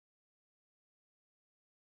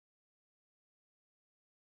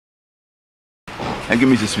Thank you,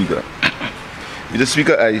 Mr. Speaker. Mr.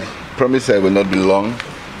 Speaker, I promise I will not be long.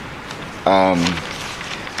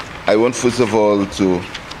 I want first of all to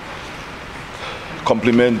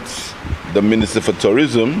compliment the Minister for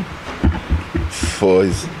Tourism for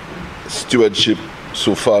his stewardship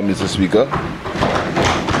so far, Mr. Speaker.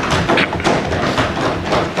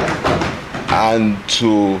 And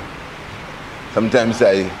to, sometimes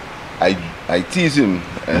I tease him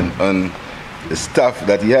and on the staff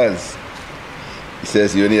that he has. He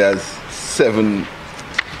says he only has 7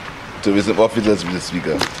 tourism officers, Mr.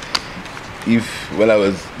 Speaker. If, when I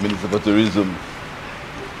was Minister for Tourism,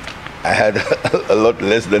 I had a lot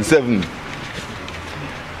less than 7.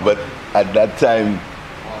 But at that time,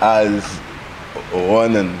 as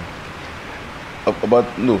one and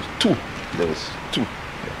about, no, 2. There was 2.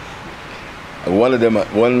 And one of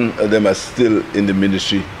them are still in the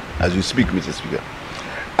ministry as we speak, Mr. Speaker.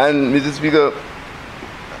 And Mr. Speaker,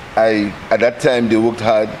 at that time they worked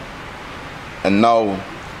hard, and now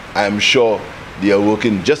I am sure they are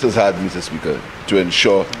working just as hard, Mr. Speaker, to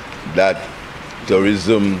ensure that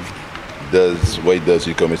tourism does what it does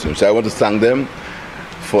with commission. So I want to thank them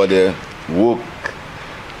for their work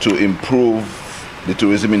to improve the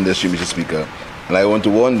tourism industry, Mr. Speaker. And I want to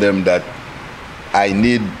warn them that I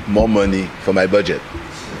need more money for my budget.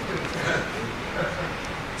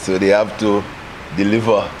 So they have to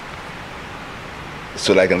deliver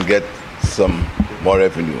so that I can get some more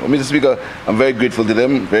revenue. Mr. Speaker, I'm very grateful to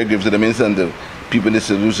them, very grateful to the Minister and the people in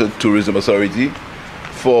the Lucia Tourism Authority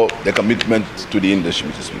for their commitment to the industry,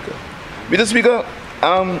 Mr. Speaker. Mr. Speaker,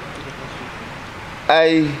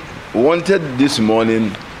 I wanted this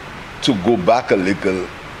morning to go back a little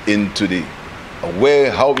into the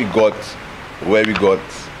how we got where we got,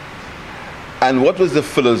 and what was the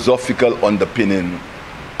philosophical underpinning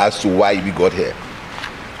as to why we got here.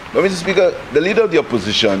 But Mr. Speaker, the leader of the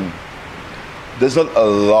opposition does not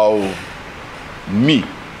allow me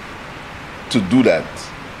to do that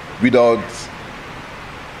without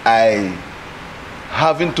I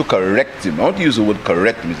having to correct him. I want to use the word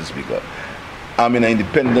correct, Mr. Speaker. I'm in an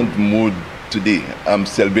independent mood today. I'm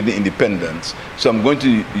celebrating independence. So I'm going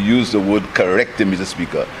to use the word correct him, Mr.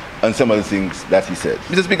 Speaker, on some of the things that he said.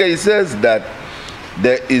 Mr. Speaker, he says that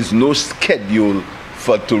there is no schedule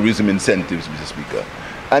for tourism incentives, Mr. Speaker.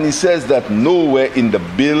 And he says that nowhere in the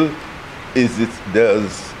bill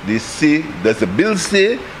does the bill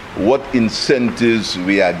say what incentives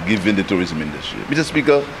we are giving the tourism industry. Mr.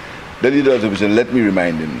 Speaker, the leader of the opposition, let me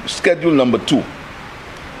remind him, schedule number 2,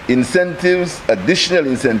 incentives, additional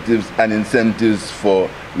incentives and incentives for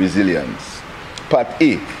resilience. Part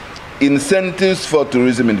A, incentives for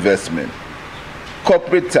tourism investment,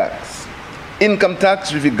 corporate tax, income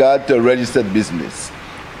tax with regard to a registered business,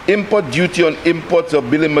 import duty on imports of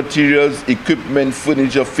building materials, equipment,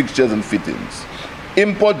 furniture, fixtures and fittings,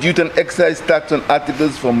 import duty and excise tax on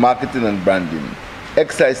articles for marketing and branding,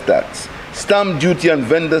 excise tax, stamp duty and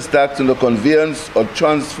vendors tax on the conveyance or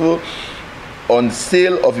transfer on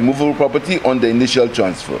sale of immovable property on the initial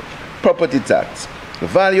transfer, property tax,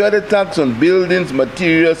 value-added tax on buildings,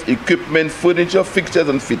 materials, equipment, furniture, fixtures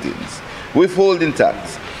and fittings, withholding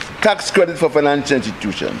tax, tax credit for financial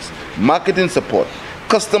institutions, marketing support,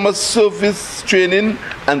 customer service training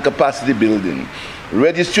and capacity building,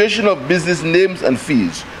 registration of business names and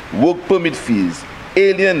fees, work permit fees,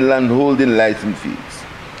 alien landholding license fees.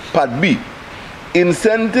 Part B,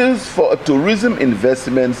 incentives for a tourism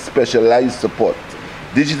investment specialized support,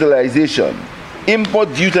 digitalization,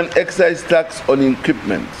 import duty and excise tax on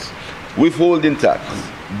equipment, withholding tax.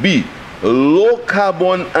 B, low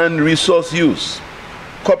carbon and resource use,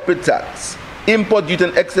 corporate tax, import duty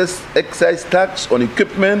and excise tax on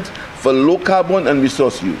equipment for low carbon and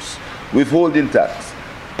resource use, withholding tax.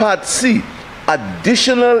 Part C,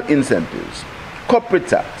 additional incentives, corporate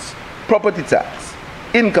tax, property tax,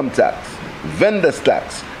 income tax, vendors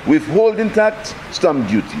tax, withholding tax, stamp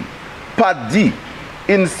duty. Part D,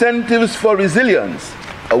 incentives for resilience,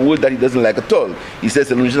 a word that he doesn't like at all. He says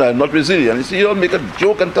the Norwegians are not resilient. You see, you don't make a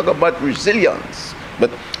joke and talk about resilience.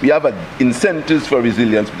 But we have incentives for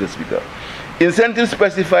resilience, Mr. Speaker. Incentives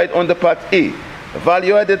specified under Part A,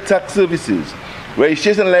 value-added tax services,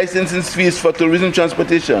 registration licensing fees for tourism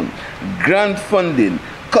transportation, grant funding,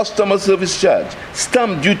 customer service charge,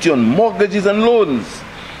 stamp duty on mortgages and loans,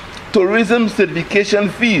 tourism certification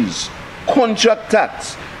fees, contract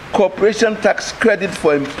tax, corporation tax credit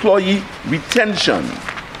for employee retention.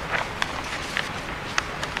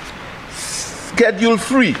 Schedule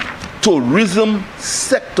 3, tourism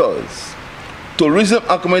sectors, tourism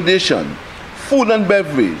accommodation, food and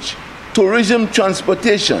beverage, tourism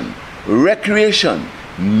transportation, recreation,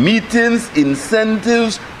 meetings,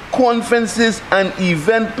 incentives, conferences and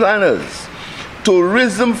event planners,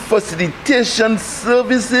 tourism facilitation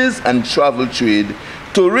services and travel trade,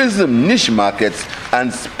 tourism niche markets,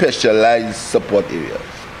 and specialized support areas.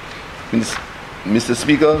 Mr.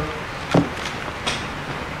 Speaker,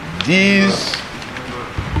 these...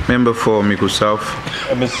 Member for Miku South.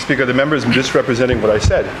 Mr. Speaker, the member is misrepresenting what I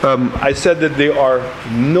said. I said that there are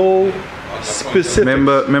no specific...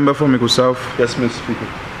 Member for Miku South. Yes, Mr. Speaker.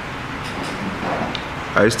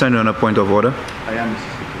 Are you standing on a point of order? I am,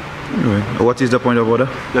 Mr. Speaker. Anyway, what is the point of order?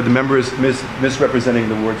 That the member is misrepresenting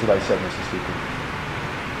the words that I said, Mr. Speaker.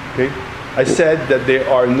 Okay? I said that there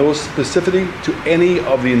are no specificity to any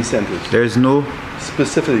of the incentives. There is no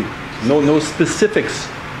specificity, no specifics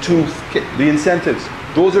to the incentives.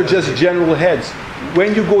 Those are just general heads.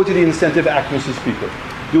 When you go to the Incentive Act, Mr. Speaker,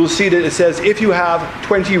 you'll see that it says if you have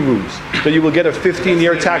 20 rooms, that you will get a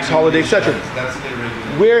 15-year tax holiday, etc.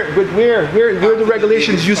 Where are the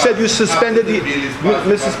regulations? You said you suspended the...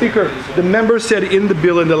 Mr. Speaker, the member said in the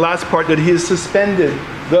bill in the last part that he has suspended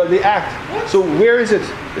the act. So where is it?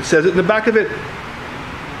 It says it in the back of it.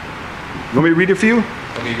 You want me to read it for you?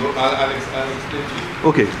 Okay, I'll explain to you.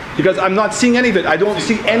 Okay, because I'm not seeing any of it. I don't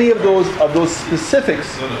see any of those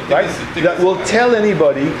specifics, right? That will tell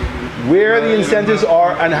anybody where the incentives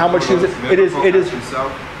are and how much it is.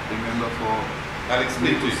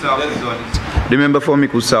 The member for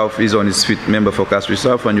Miku South is on his feet. Member for Castries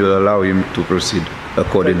South, and you'll allow him to proceed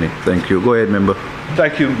accordingly. Thank you. Go ahead, member.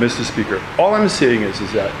 Thank you, Mr. Speaker. All I'm saying is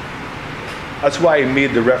that that's why I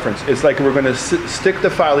made the reference. It's like we're going to stick the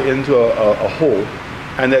file into a hole,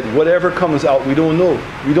 and that whatever comes out, we don't know.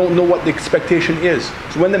 We don't know what the expectation is.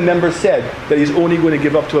 So when the member said that he's only going to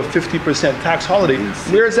give up to a 50% tax holiday,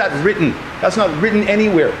 where is that written? That's not written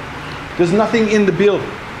anywhere. There's nothing in the bill.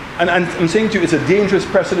 And I'm saying to you, it's a dangerous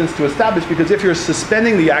precedent to establish, because if you're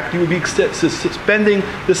suspending the act, you would be suspending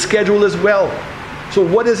the schedule as well. So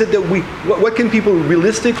what is it that what can people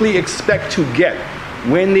realistically expect to get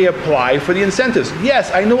when they apply for the incentives?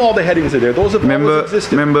 Yes, I know all the headings are there. Those have always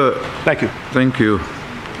existed. Member, thank you. Thank you.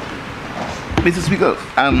 Mr. Speaker,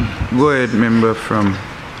 go ahead, member from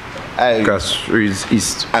Castries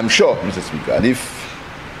East. I'm sure, Mr. Speaker, and if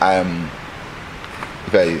I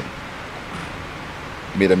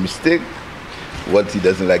made a mistake, what he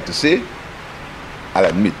doesn't like to say, I'll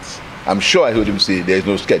admit. I'm sure I heard him say there is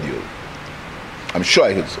no schedule. I'm sure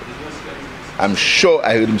I heard so. I'm sure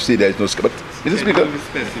I heard him say there is no schedule. But, Mr. Speaker,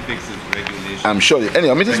 I'm sure.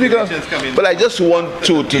 Anyhow, Mr. Speaker, but I just want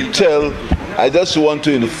to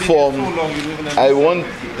inform,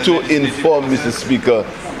 Mr. Speaker,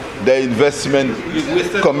 the investment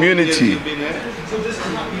community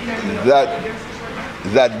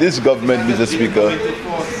that this government, Mr. Speaker,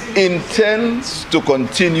 intends to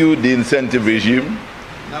continue the incentive regime.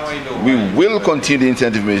 We will continue the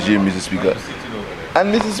incentive regime, Mr. Speaker.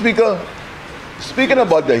 And Mr. Speaker, speaking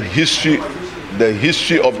about the history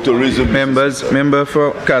of tourism. Member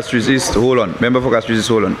for Castries East, hold on. Member for Castries East,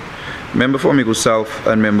 hold on. Member for Miku South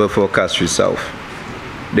and member for Castries South.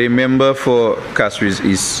 The member for Castries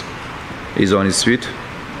East is on his feet,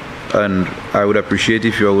 and I would appreciate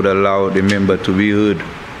if you would allow the member to be heard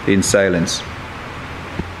in silence.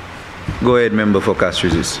 Go ahead, member for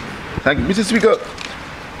Castries East. Thank you, Mr. Speaker.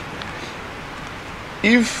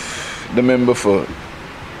 If the member for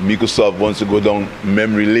Miku South wants to go down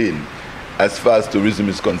memory lane as far as tourism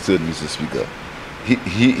is concerned, Mr. Speaker,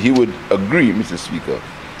 he would agree, Mr. Speaker,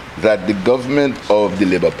 that the government of the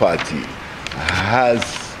Labour Party has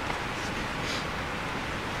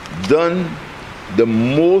done the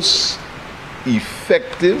most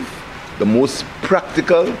effective, the most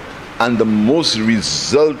practical, and the most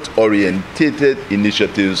result-orientated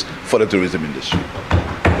initiatives for the tourism industry.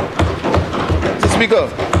 Mr. Speaker,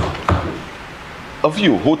 a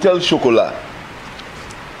few, Hotel Chocolat.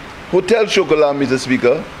 Hotel Chocolat, Mr.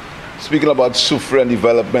 Speaker, speaking about soufre and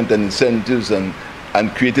development and incentives and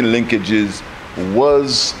creating linkages,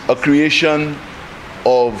 was a creation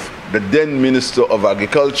of the then Minister of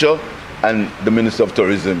Agriculture and the Minister of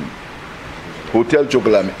Tourism. Hotel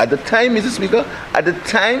Chocolat. At the time, Mr. Speaker,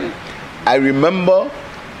 I remember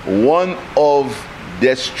one of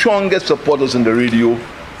their strongest supporters on the radio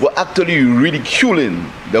were actually ridiculing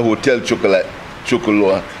the Hotel Chocolat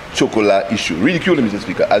issue. Ridiculing, Mr.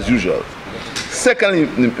 Speaker, as usual. Secondly,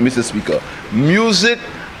 Mr. Speaker, music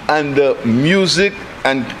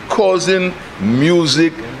and causing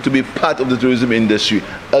music to be part of the tourism industry.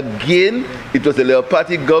 Again, it was the Labour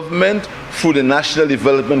Party government through the National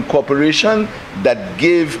Development Corporation that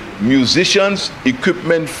gave musicians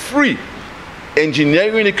equipment free,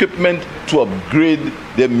 engineering equipment to upgrade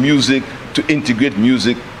their music, to integrate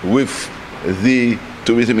music with the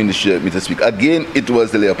tourism industry, Mr. Speaker. Again, it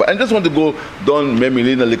was the leopard. I just want to go down memory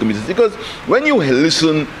lane a little, Mr. Speaker, because when you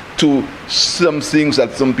listen to some things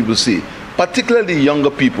that some people say, particularly younger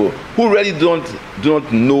people who really do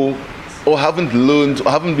not know or haven't learned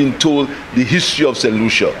or haven't been told the history of St.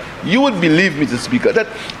 Lucia, you would believe, Mr. Speaker, that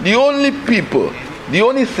the only thing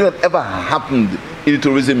that ever happened in the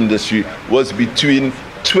tourism industry was between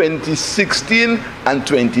 2016 and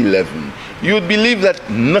 2011. You would believe that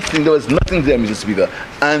there was nothing there, Mr. Speaker,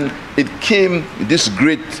 and it came this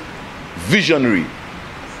great visionary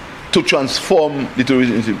to transform the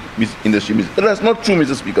tourism industry. But that's not true,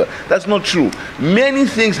 Mr. Speaker. That's not true. Many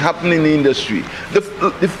things happen in the industry. The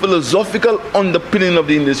philosophical underpinning of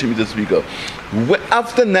the industry, Mr. Speaker.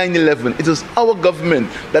 After 9/11, it was our government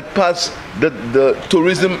that passed the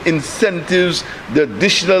tourism incentives, the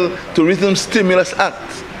additional tourism stimulus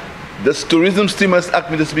act. The Tourism Stimulus Act,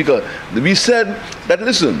 Mr. Speaker. We said that,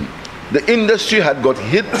 listen, the industry had got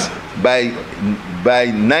hit by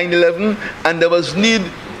 9/11, and there was need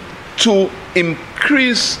to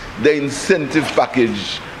increase the incentive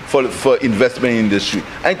package for investment in industry.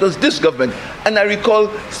 And it was this government, and I recall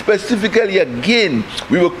specifically again,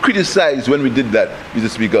 we were criticized when we did that, Mr.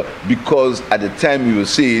 Speaker, because at the time we were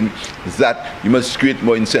saying that you must create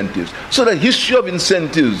more incentives. So the history of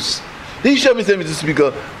incentives, Mr.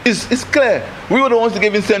 Speaker, is clear. We were the ones to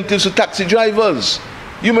give incentives to taxi drivers.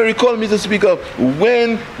 You may recall, Mr. Speaker,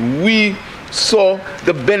 when we saw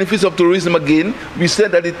the benefits of tourism again, we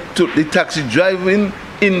said that the taxi driving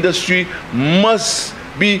industry must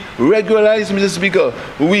be regularized, Mr. Speaker.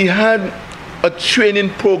 We had a training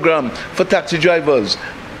program for taxi drivers,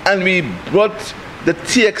 and we brought the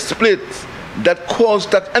TX split that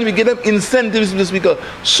caused tax, and we gave them incentives, Mr. Speaker,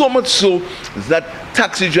 so much so that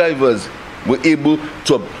taxi drivers were able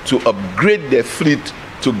to upgrade their fleet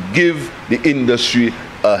to give the industry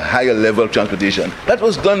a higher level of transportation. That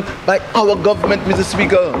was done by our government, Mr.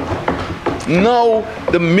 Speaker. Now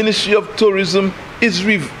the Ministry of Tourism is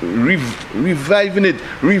reviving it,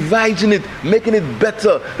 revising it, making it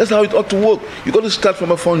better. That's how it ought to work. You got to start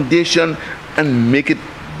from a foundation and make it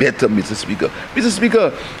better, Mr. Speaker. Mr.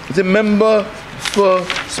 Speaker, the member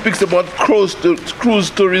speaks about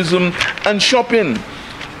cruise tourism and shopping.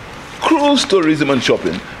 Cruise tourism and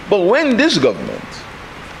shopping. But when this government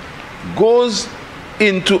goes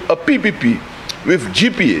into a PPP with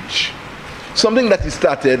GPH, something that he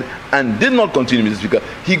started and did not continue, Mr. Speaker,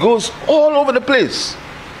 he goes all over the place.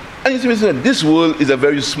 And you see, Mr. Speaker, this world is a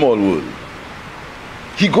very small world.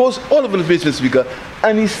 He goes all over the place, Mr. Speaker,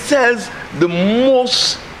 and he says the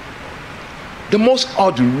most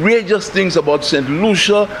outrageous things about St.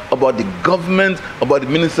 Lucia, about the government, about the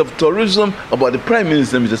Minister of Tourism, about the Prime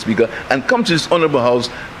Minister, Mr. Speaker, and comes to this honorable house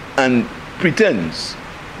and pretends,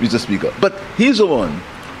 Mr. Speaker. But he's the one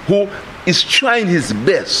who is trying his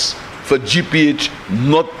best for GPH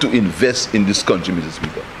not to invest in this country, Mr.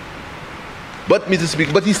 Speaker. But, Mr.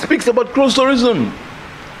 Speaker, but he speaks about cruise tourism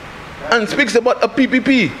and speaks about a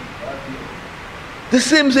PPP. The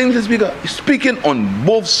same thing, Mr. Speaker, he's speaking on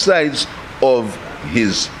both sides of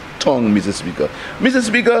his tongue, Mr. Speaker. Mr.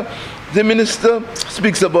 Speaker, the minister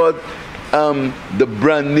speaks about the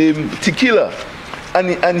brand name tequila,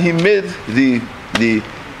 and he made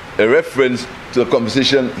a reference to a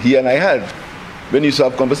conversation he and I had. When you used to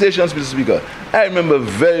have conversations, Mr. Speaker, I remember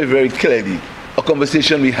very, very clearly a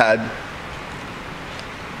conversation we had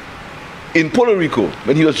in Puerto Rico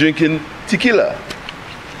when he was drinking tequila.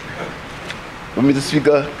 But, Mr.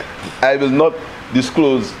 Speaker, I will not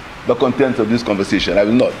disclose the contents of this conversation. I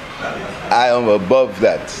will not. I am above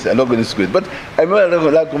that. I'm not going to disclose. But I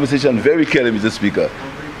remember that conversation very clearly, Mr. Speaker.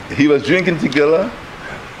 He was drinking tequila.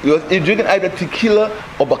 He was drinking either tequila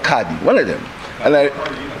or Bacardi, one of them. And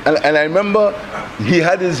I remember he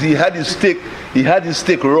had his steak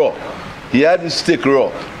raw. He had his steak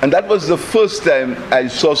raw. And that was the first time I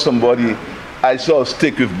saw a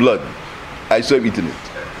steak with blood. I saw him eating it.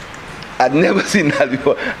 I'd never seen that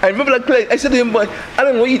before. I remember that clearly. I said to him, boy, I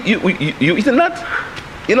don't know, you eating that?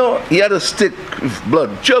 You know, he had a steak with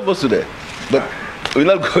blood. Two of us today. But we're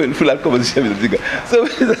not going through that conversation, Mr. Speaker. So,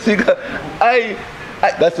 Mr. Speaker,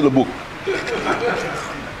 that's in the book.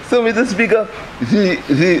 So, Mr. Speaker,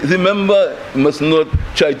 the member must not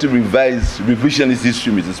try to revisionist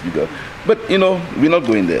history, Mr. Speaker. But, you know, we're not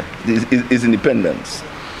going there. It's independence.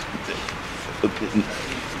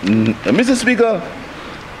 Mr. Speaker,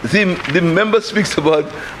 the member speaks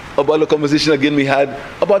about the conversation again we had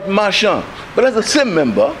about Marchand. But as the same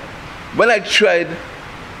member, when I tried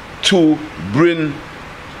to bring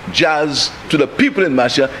jazz to the people in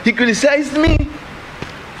Marchand, he criticized me.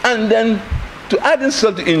 And then, to add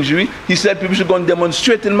insult to injury, he said people should go and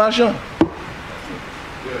demonstrate in Marchand.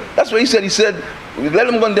 That's what he said. He said, let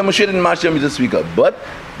them go and demonstrate in March, Mr. Speaker. But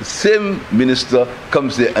the same minister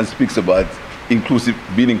comes there and speaks about being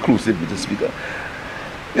inclusive, Mr. Speaker.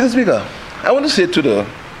 Mr. Speaker, I want to say to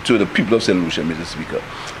the people of St. Lucia, Mr. Speaker,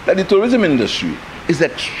 that the tourism industry is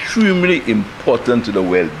extremely important to the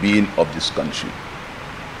well-being of this country.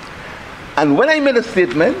 And when I made a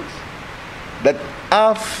statement that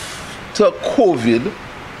after COVID,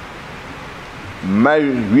 my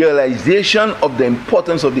realization of the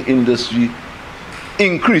importance of the industry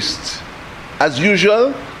increased. As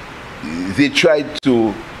usual, they tried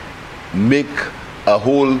to make a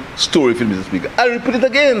whole story for Mr. Speaker. I repeat it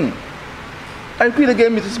again.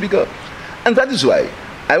 Mr. Speaker. And that is why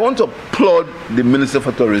I want to applaud the Minister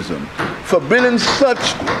for Tourism for bringing such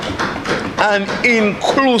an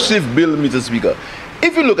inclusive bill, Mr. Speaker.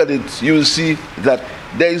 If you look at it, you will see that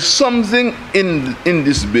there is something in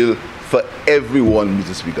this bill for everyone,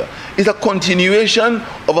 Mr. Speaker. It's a continuation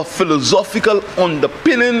of a philosophical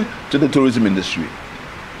underpinning to the tourism industry.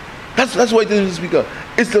 That's what it is, Mr. Speaker.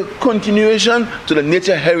 It's a continuation to the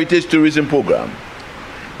Nature Heritage Tourism Program.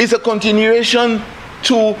 It's a continuation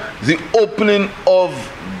to the opening of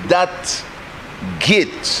that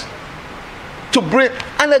gate to bring,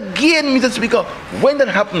 and again, Mr. Speaker, when that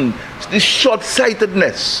happened, the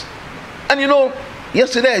short-sightedness. And you know,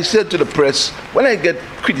 yesterday I said to the press, when I get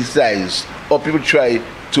criticized or people try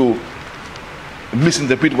to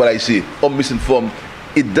misinterpret what I say or misinform,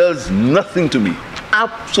 it does nothing to me.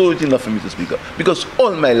 Absolutely nothing, Mr. Speaker. Because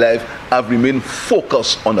all my life I've remained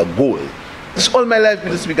focused on a goal. This all my life,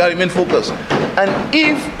 Mr. Speaker, I remain focused. And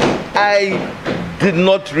if I did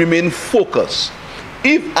not remain focused,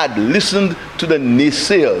 if I'd listened to the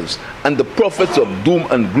naysayers and the prophets of doom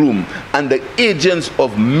and gloom and the agents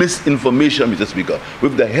of misinformation, Mr. Speaker,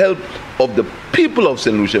 with the help of the people of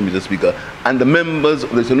St. Lucia, Mr. Speaker, and the members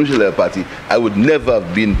of the St. Lucia Labour Party, I would never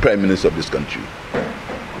have been Prime Minister of this country.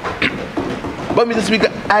 But, Mr.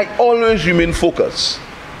 Speaker, I always remain focused.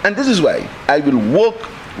 And this is why I will work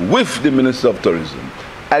with the Minister of Tourism.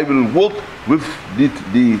 I will work with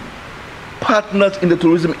the partners in the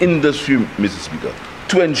tourism industry, Mr. Speaker,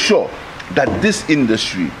 to ensure that this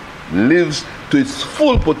industry lives to its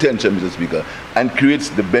full potential, Mr. Speaker, and creates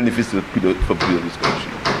the benefits for people of this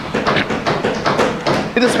country.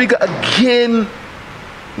 Mr. Speaker, again,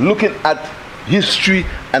 looking at history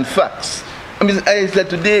and facts. I mean, I said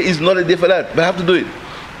today is not a day for that, but I have to do it.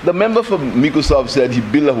 The member for Miko South said he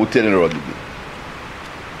built a hotel in Rodney.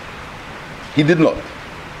 He did not.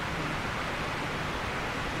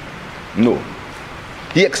 No.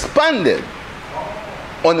 He expanded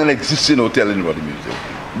on an existing hotel in Rodney Museum.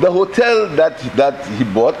 The hotel that he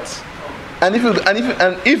bought, and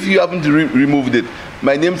if you haven't removed it,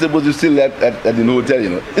 my name is supposed to still at the hotel, you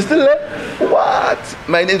know. It's still there? What?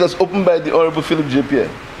 My name was opened by the Honorable Philp J. Pierre.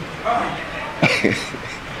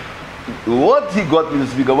 What he got, Mr.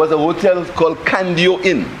 Speaker, was a hotel called Candio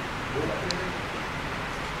Inn.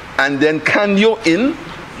 And then Candio Inn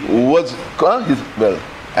was,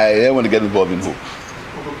 I don't want to get involved in who.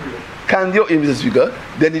 Candio Inn, Mr. Speaker,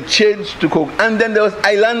 then it changed to Coke. And then there was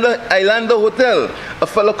Islander Hotel, a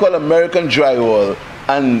fellow called American Drywall,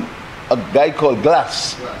 and a guy called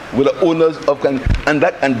Glass, were the owners of and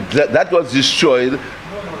that was destroyed.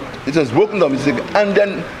 It was broken down, Mr. Speaker, and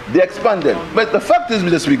then they expanded. But the fact is,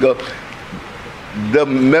 Mr. Speaker, the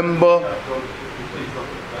member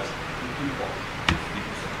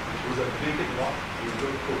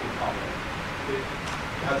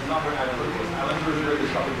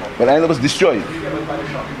but Island was destroyed.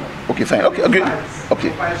 Okay, fine. Okay, agree.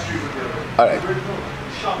 Okay. All right.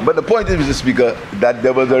 But the point is, Mr. Speaker, that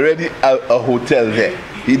there was already a hotel there.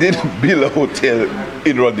 He didn't build a hotel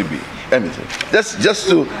in Rodney. Just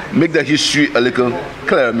to make the history a little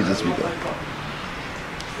clearer, Mr. Speaker.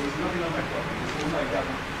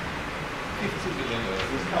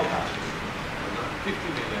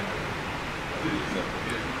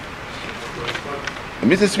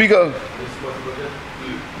 Mr. Speaker,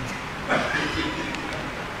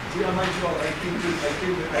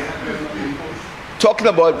 talking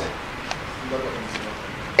about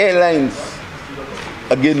airlines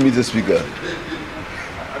again, Mr. Speaker.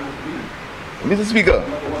 Mr. Speaker.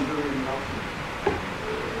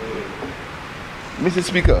 Mr.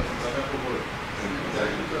 Speaker.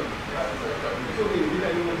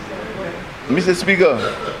 Mr. Speaker.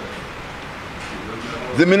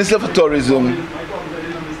 The Minister for Tourism.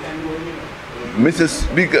 Mr.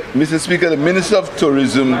 Speaker, the Minister of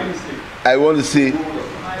Tourism, I want to say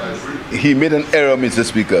he made an error, Mr.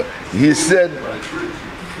 Speaker. He said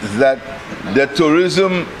that the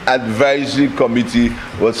Tourism Advisory Committee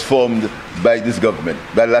was formed by this government.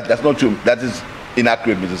 But that's not true. That is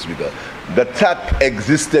inaccurate, Mr. Speaker. The TAC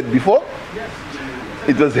existed before.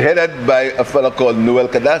 It was headed by a fellow called Noel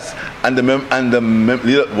Kadas, and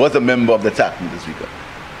leader was a member of the TAC, Mr. Speaker.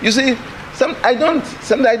 You see,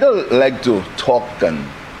 sometimes I don't like to talk and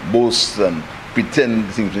boast and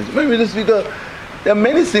pretend things. Mr. Speaker, there are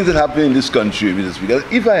many things that happen in this country, Mr. Speaker.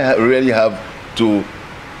 If I really have to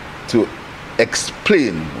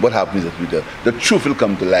explain what happened, Mr. Speaker, the truth will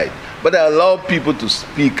come to light. But I allow people to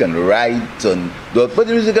speak and write and do it. But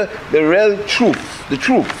Mr. Speaker, the real truth, the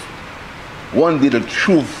truth, one day the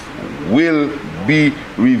truth will be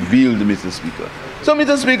revealed, Mr. Speaker. So,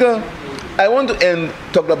 Mr. Speaker, I want to end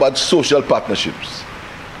talking about social partnerships.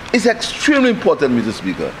 It's extremely important, Mr.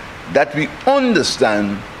 Speaker, that we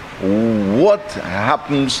understand what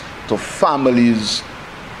happens to families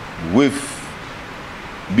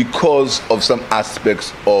because of some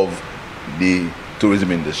aspects of the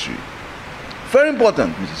tourism industry. Very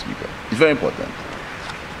important, Mr. Speaker. It's very important.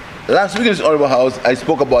 Last week in this Honorable House, I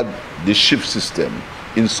spoke about the shift system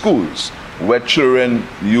in schools, where children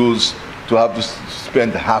used to have to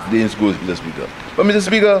spend half day in schools, Mr. Speaker. But, Mr.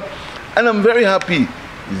 Speaker, and I'm very happy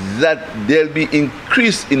that there'll be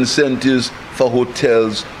increased incentives for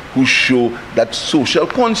hotels who show that social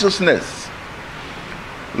consciousness.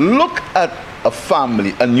 Look at a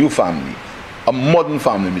family, a new family, a modern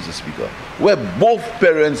family, Mr. Speaker, where both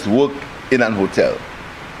parents work in an hotel.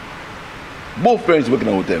 Both parents work in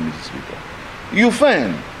a hotel, Mr. Speaker. You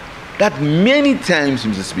find that many times,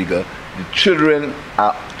 Mr. Speaker, the children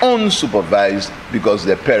are unsupervised because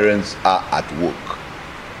their parents are at work.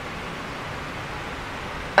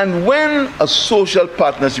 And when a social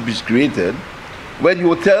partnership is created, where the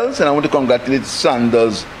hotels, and I want to congratulate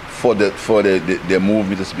Sanders for their move,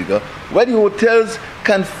 Mr. Speaker, where the hotels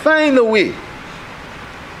can find a way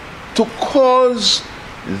to cause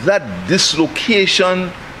that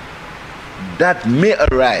dislocation that may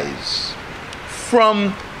arise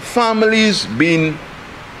from families being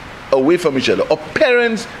away from each other, or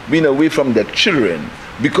parents being away from their children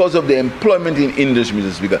because of the employment in industry,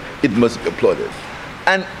 Mr. Speaker, it must be applauded.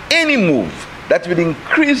 And any move that will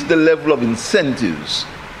increase the level of incentives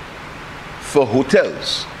for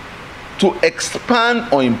hotels to expand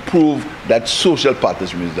or improve that social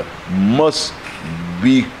partnership, Mr. must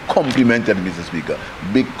be complemented, Mr. Speaker,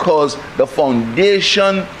 because the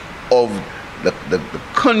foundation of the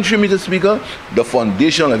country, Mr. Speaker, the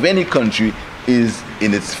foundation of any country is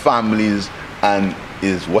in its families and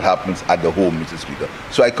is what happens at the home, Mr. Speaker.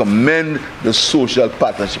 So I commend the social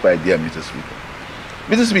partnership idea, Mr. Speaker.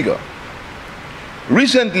 Mr. Speaker,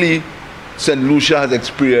 recently, St. Lucia has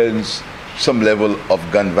experienced some level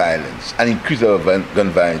of gun violence, an increase of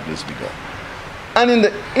gun violence, Mr. Speaker. And in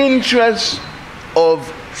the interest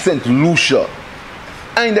of St. Lucia,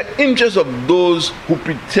 and in the interest of those who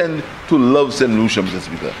pretend to love St. Lucia, Mr.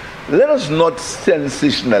 Speaker, let us not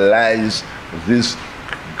sensationalize this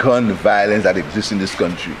gun violence that exists in this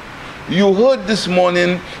country. You heard this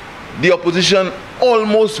morning the opposition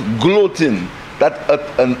almost gloating that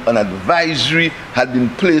an advisory had been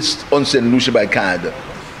placed on St. Lucia by Canada,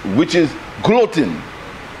 which is gloating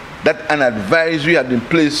that an advisory had been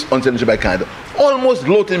placed on St. Lucia by Canada. Almost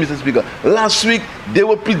gloating, Mr. Speaker. Last week, they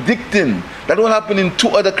were predicting that what happened in 2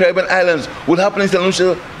 other Caribbean islands will happen in St.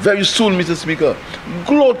 Lucia very soon, Mr. Speaker.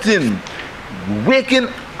 Gloating, waking,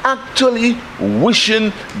 actually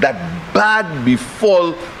wishing that bad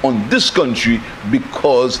befall on this country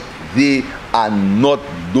because they are not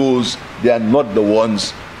the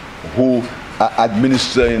ones who are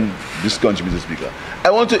administering this country, Mr. Speaker. I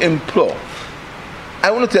want to implore, I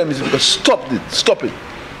want to tell Mr. Speaker, stop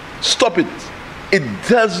it. It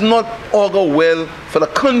does not augur well for the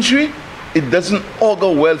country. It doesn't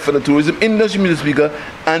augur well for the tourism industry, Mr. Speaker,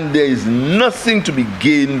 and there is nothing to be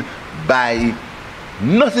gained, Mr.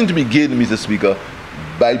 Speaker,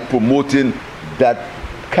 by promoting that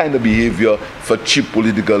kind of behavior for cheap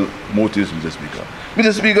political motives, Mr. Speaker.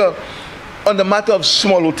 Mr. Speaker, on the matter of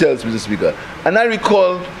small hotels, Mr. Speaker, and I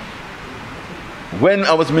recall when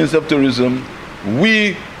I was Minister of Tourism,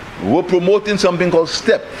 we were promoting something called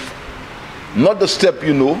STEP. Not the STEP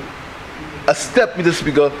you know, a STEP, Mr.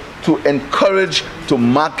 Speaker, to encourage, to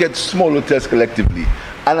market small hotels collectively.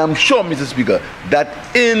 And I'm sure, Mr. Speaker, that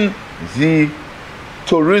in the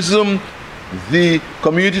tourism, the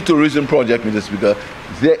community tourism project, Mr. Speaker,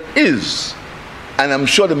 there is, and I'm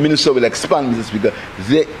sure the Minister will expand, Mr. Speaker,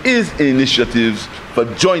 there is initiatives for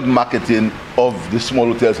joint marketing of the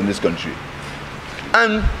small hotels in this country.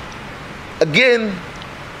 And again,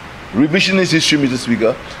 revisionist history, Mr.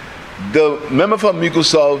 Speaker, the member from Miko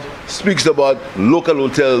South speaks about local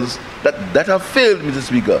hotels that have failed, Mr.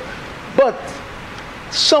 Speaker. But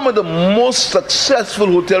some of the most successful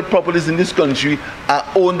hotel properties in this country are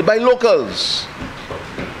owned by locals.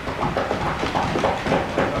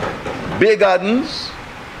 Bay Gardens,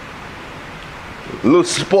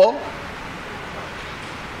 Lucia,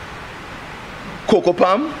 Coco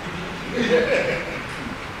Palm,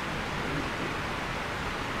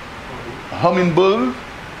 Hummingbird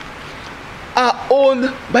are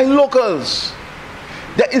owned by locals.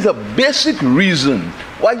 There is a basic reason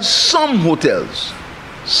why some local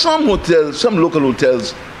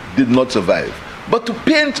hotels did not survive. But to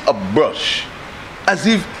paint a brush as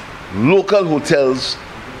if local hotels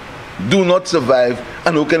do not survive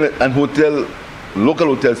and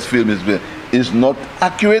local hotels fail is not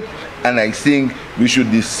accurate, and I think we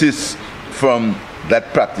should desist from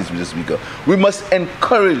that practice, Mr. Speaker. We must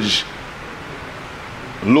encourage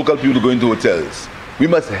local people to go into hotels. We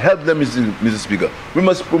must help them, Mr. Speaker. We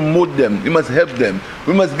must promote them. We must help them.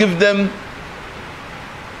 We must give them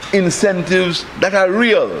incentives that are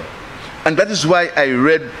real. And that is why I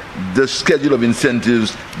read the schedule of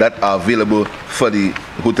incentives that are available for the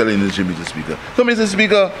hotel industry, Mr. Speaker. So, Mr.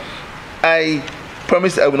 Speaker, I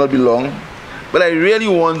promise I will not be long, but I really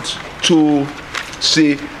want to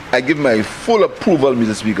say I give my full approval,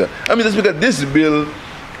 Mr. Speaker. And Mr. Speaker, this bill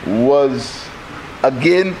was,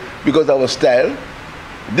 again, because of our style,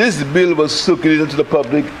 this bill was circulated to the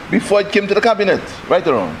public before it came to the cabinet, right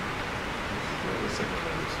or wrong?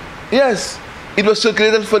 Yes. It was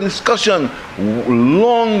circulated for discussion,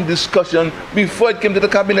 long discussion, before it came to the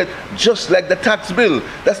cabinet, just like the tax bill.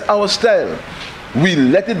 That's our style. We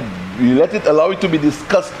let it allow it to be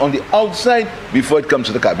discussed on the outside before it comes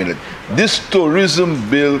to the cabinet. This tourism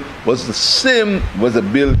bill was a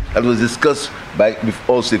bill that was discussed with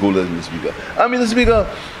all stakeholders, Mr. Speaker. And Mr. Speaker,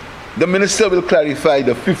 the minister will clarify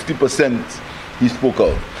the 50% he spoke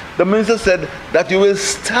of. The minister said that you will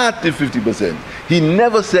start with 50%. He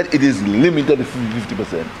never said it is limited to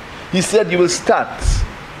 50%. He said you will start.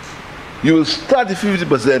 You will start with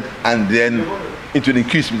 50% and then it will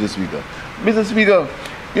increase, Mr. Speaker. Mr. Speaker,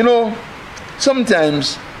 you know,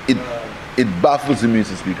 sometimes it baffles me,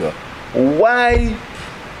 Mr. Speaker. Why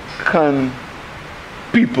can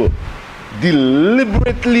people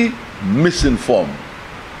deliberately misinform?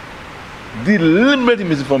 Deliberately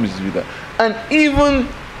misinform, Mr. Speaker. And even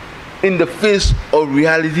in the face of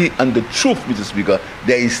reality and the truth, Mr. Speaker,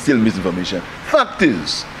 there is still misinformation. Fact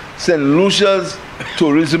is, St. Lucia's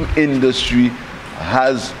tourism industry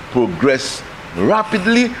has progressed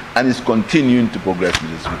rapidly and is continuing to progress,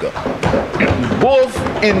 Mr. Speaker. Both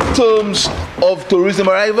in terms of tourism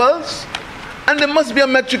arrivals, and there must be a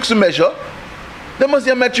metrics to measure. There must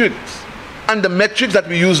be a metrics. And the metrics that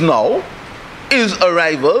we use now is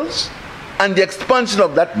arrivals, and the expansion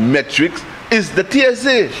of that metrics is the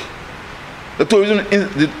TSA. The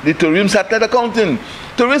tourism satellite accounting.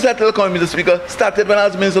 Tourism satellite accounting, Mr. Speaker, started when I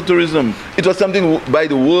was Minister of Tourism. It was something by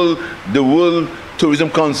the World Tourism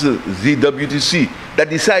Council, ZWTC, that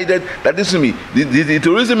decided that, listen to me, the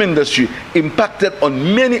tourism industry impacted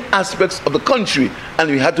on many aspects of the country,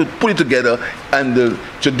 and we had to put it together, and the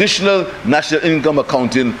traditional national income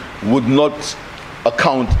accounting would not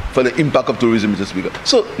account for the impact of tourism, Mr. Speaker.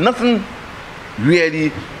 So nothing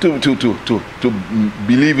really to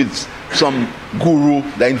believe it's some guru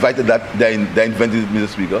that invented it, Mr.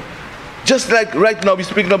 Speaker. Just like right now we're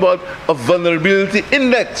speaking about a vulnerability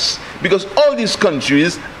index, because all these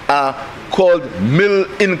countries are called middle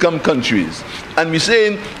income countries, and we're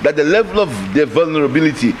saying that the level of their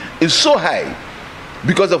vulnerability is so high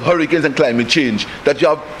because of hurricanes and climate change that you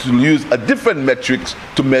have to use a different metrics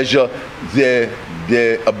to measure their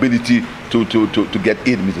ability to get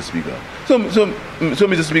aid, Mr. Speaker. So,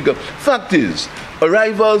 Mr. Speaker, fact is,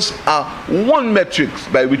 arrivals are one metrics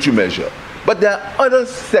by which you measure, but there are other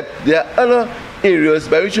areas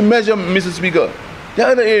by which you measure, Mr. Speaker. There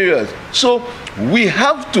are other areas. So we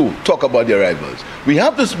have to talk about the arrivals. We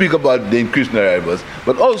have to speak about the increase in arrivals,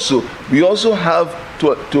 but also we also have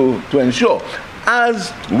to ensure,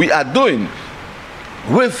 as we are doing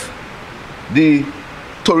with the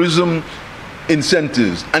tourism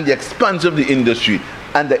incentives and the expansion of the industry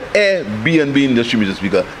and the Airbnb industry, Mr.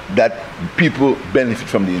 Speaker, that people benefit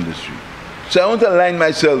from the industry. So I want to align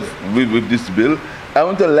myself with this bill. I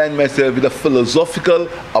want to align myself with a philosophical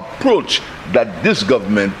approach that this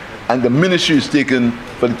government and the ministry is taking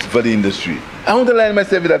for the industry. I want to align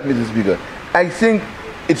myself with that, Mr. Speaker. I think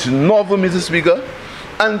it's novel, Mr. Speaker,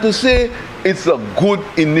 and to say it's a good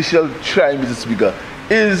initial try, Mr. Speaker,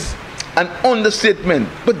 is an understatement.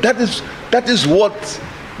 But that is what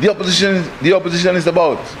the opposition is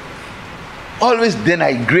about. Always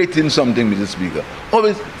denigrating something, Mr. Speaker.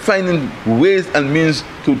 Always finding ways and means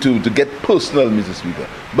to get personal, Mr. Speaker.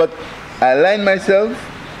 But I align myself.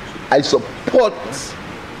 I support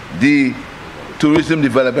the Tourism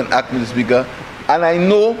Development Act, Mr. Speaker, and I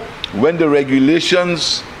know when the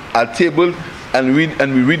regulations are tabled and we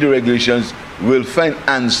read the regulations, we'll find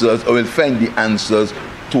answers, or we'll find the answers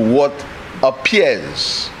to what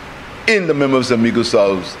appears in the members of Migo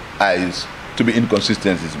South's eyes to be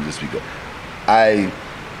inconsistencies, Mr. Speaker. I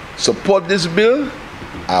support this bill.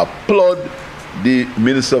 I applaud the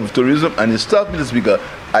Minister of Tourism and his staff, Mr. Speaker,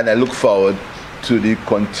 and I look forward to the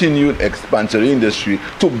continued expansion of the industry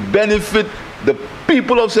to benefit the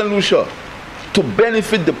people of St. Lucia, to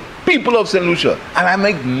benefit the people of St. Lucia. And I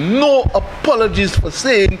make no apologies for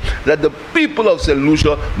saying that the people of St.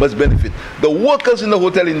 Lucia must benefit, the workers in the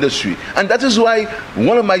hotel industry. And that is why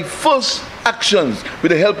one of my first actions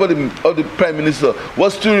with the help of the Prime Minister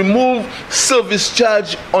was to remove service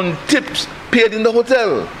charge on tips paid in the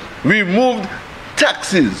hotel. We removed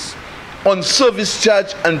taxes on service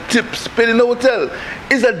charge and tips paid in the hotel.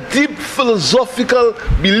 It's a deep philosophical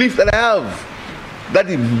belief that I have that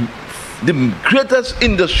the greatest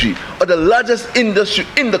industry or the largest industry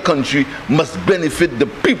in the country must benefit the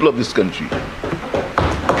people of this country.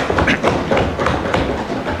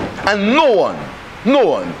 And no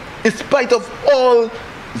one, in spite of all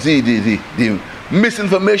the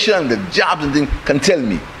misinformation, the jabs and things, can tell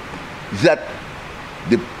me that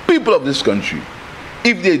the people of this country,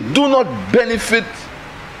 if they do not benefit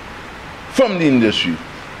from the industry,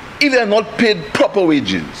 if they are not paid proper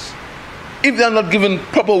wages, if they are not given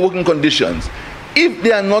proper working conditions, if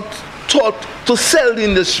they are not taught to sell the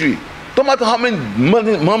industry, no matter how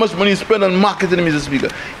much money you spend on marketing, Mr. Speaker,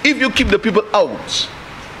 if you keep the people out,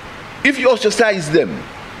 if you ostracize them,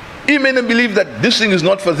 you may not believe that this thing is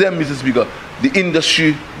not for them, Mr. Speaker, the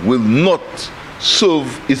industry will not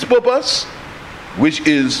serve its purpose, which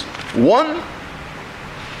is, one,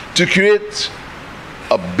 to create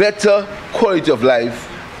a better quality of life,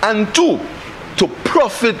 and two, to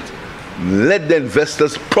profit, let the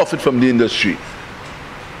investors profit from the industry.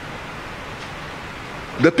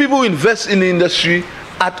 The people who invest in the industry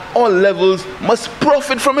at all levels must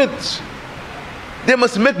profit from it. They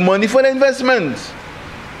must make money for the investment.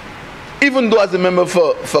 Even though, as a member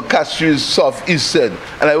for Castries South East said,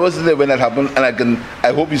 and I wasn't there when that happened, and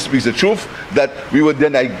I hope he speaks the truth, that we were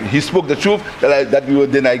then, he spoke the truth, that we were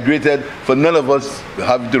denigrated for none of us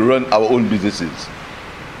having to run our own businesses.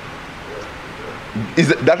 Is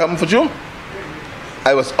that happened for you?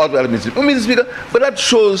 I was out by the Mr. Speaker, but that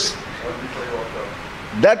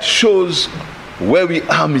shows where we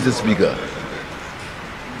are, Mr. Speaker.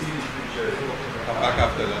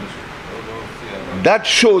 That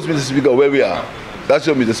shows, Mr. Speaker, where we are. That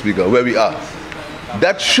shows, Mr. Speaker, where we are.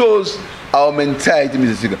 That shows our mentality,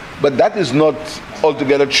 Mr. Speaker. But that is not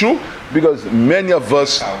altogether true, because many of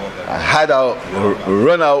us had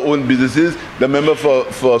run our own businesses. The member for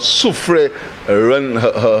Soufre run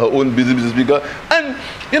her own business, Mr. Speaker. And,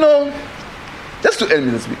 just to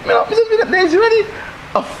end, Mr. Speaker, Mr. Speaker, there is really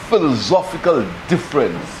a philosophical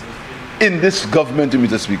difference in this government,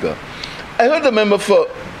 Mr. Speaker. I heard the member for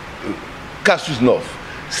Castries North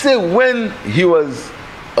say when he was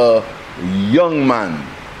a young man,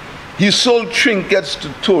 he sold trinkets to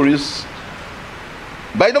tourists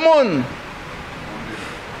by the month.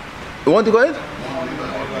 You want to go ahead?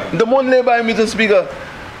 The month lay by, Mr. Speaker.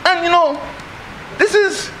 And this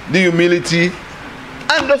is the humility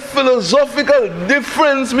and the philosophical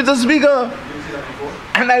difference, Mr. Speaker.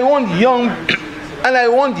 And I want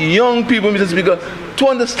young people, Mr. Speaker, to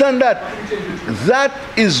understand that. That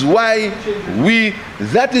is why,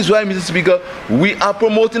 Mr. Speaker, we are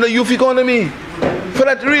promoting the youth economy. For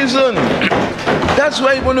that reason. That's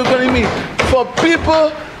why we're promoting the economy. For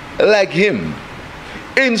people like him,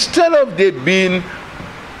 instead of they being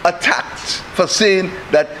attacked for saying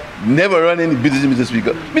that never run any business, Mr.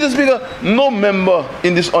 Speaker. Mr. Speaker, no member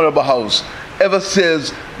in this honorable house ever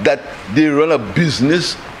says that they run a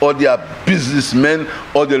business or they are businessmen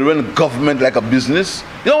or they run government like a business.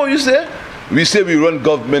 You know what you say? We say we run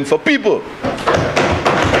government for people.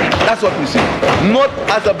 That's what we say. Not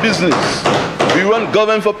as a business. We run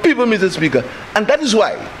government for people, Mr. Speaker. And that is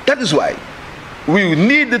why we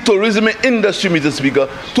need the tourism industry, Mr. Speaker,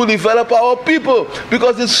 to develop our people.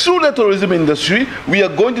 Because it's through the tourism industry we are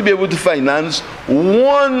going to be able to finance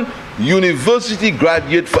one university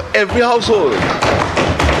graduate for every household.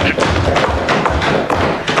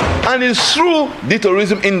 And it's through the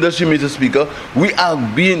tourism industry, Mr. Speaker, we are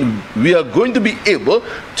going to be able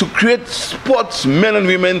to create sportsmen and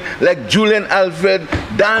women like Julian Alfred,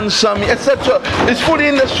 Dan Sammy, etc. It's for the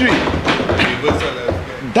industry.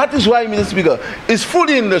 that is why, Mr. Speaker, it's through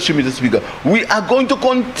the industry, Mr. Speaker, we are going to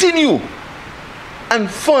continue and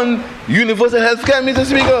fund universal health care, Mr.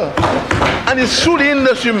 Speaker. And it's through the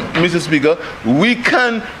industry, Mr. Speaker, we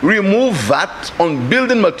can remove VAT on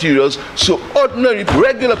building materials so ordinary,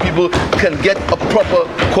 regular people can get a proper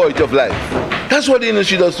quality of life. That's what the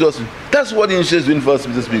industry does to us. That's what the industry is doing for us,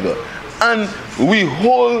 Mr. Speaker. And we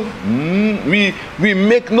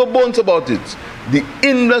make no bones about it. The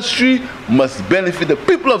industry must benefit the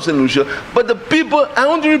people of St. Lucia, but the people, I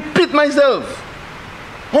want to repeat myself.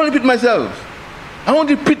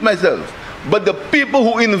 But the people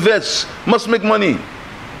who invest must make money.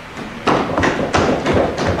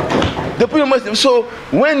 The people must. So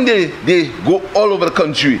when they go all over the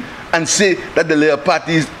country and say that the Labour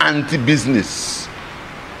Party is anti-business,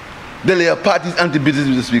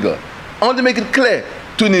 Mr. Speaker, I want to make it clear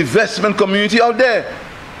to the investment community out there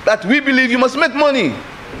that we believe you must make money.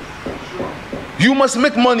 You must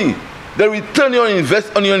make money. The return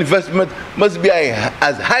on your investment must be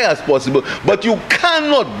as high as possible, but you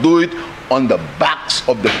cannot do it on the backs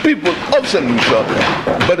of the people of St. Lucia.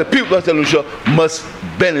 But the people of St. Lucia must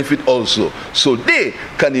benefit also, so they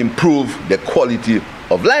can improve the quality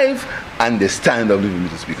of life and the standard of living,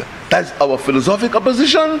 Mr. Speaker. That's our philosophical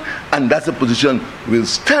position, and that's the position we'll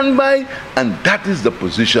stand by, and that is the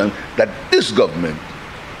position that this government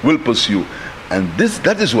will pursue. And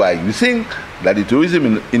that is why we think that the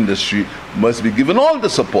tourism industry must be given all the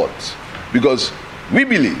support, because we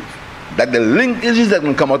believe that the linkages that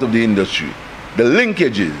can come out of the industry,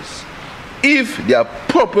 if they are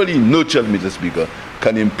properly nurtured, Mr. Speaker,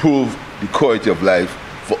 can improve the quality of life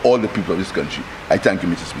for all the people of this country. I thank you,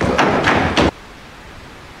 Mr. Speaker.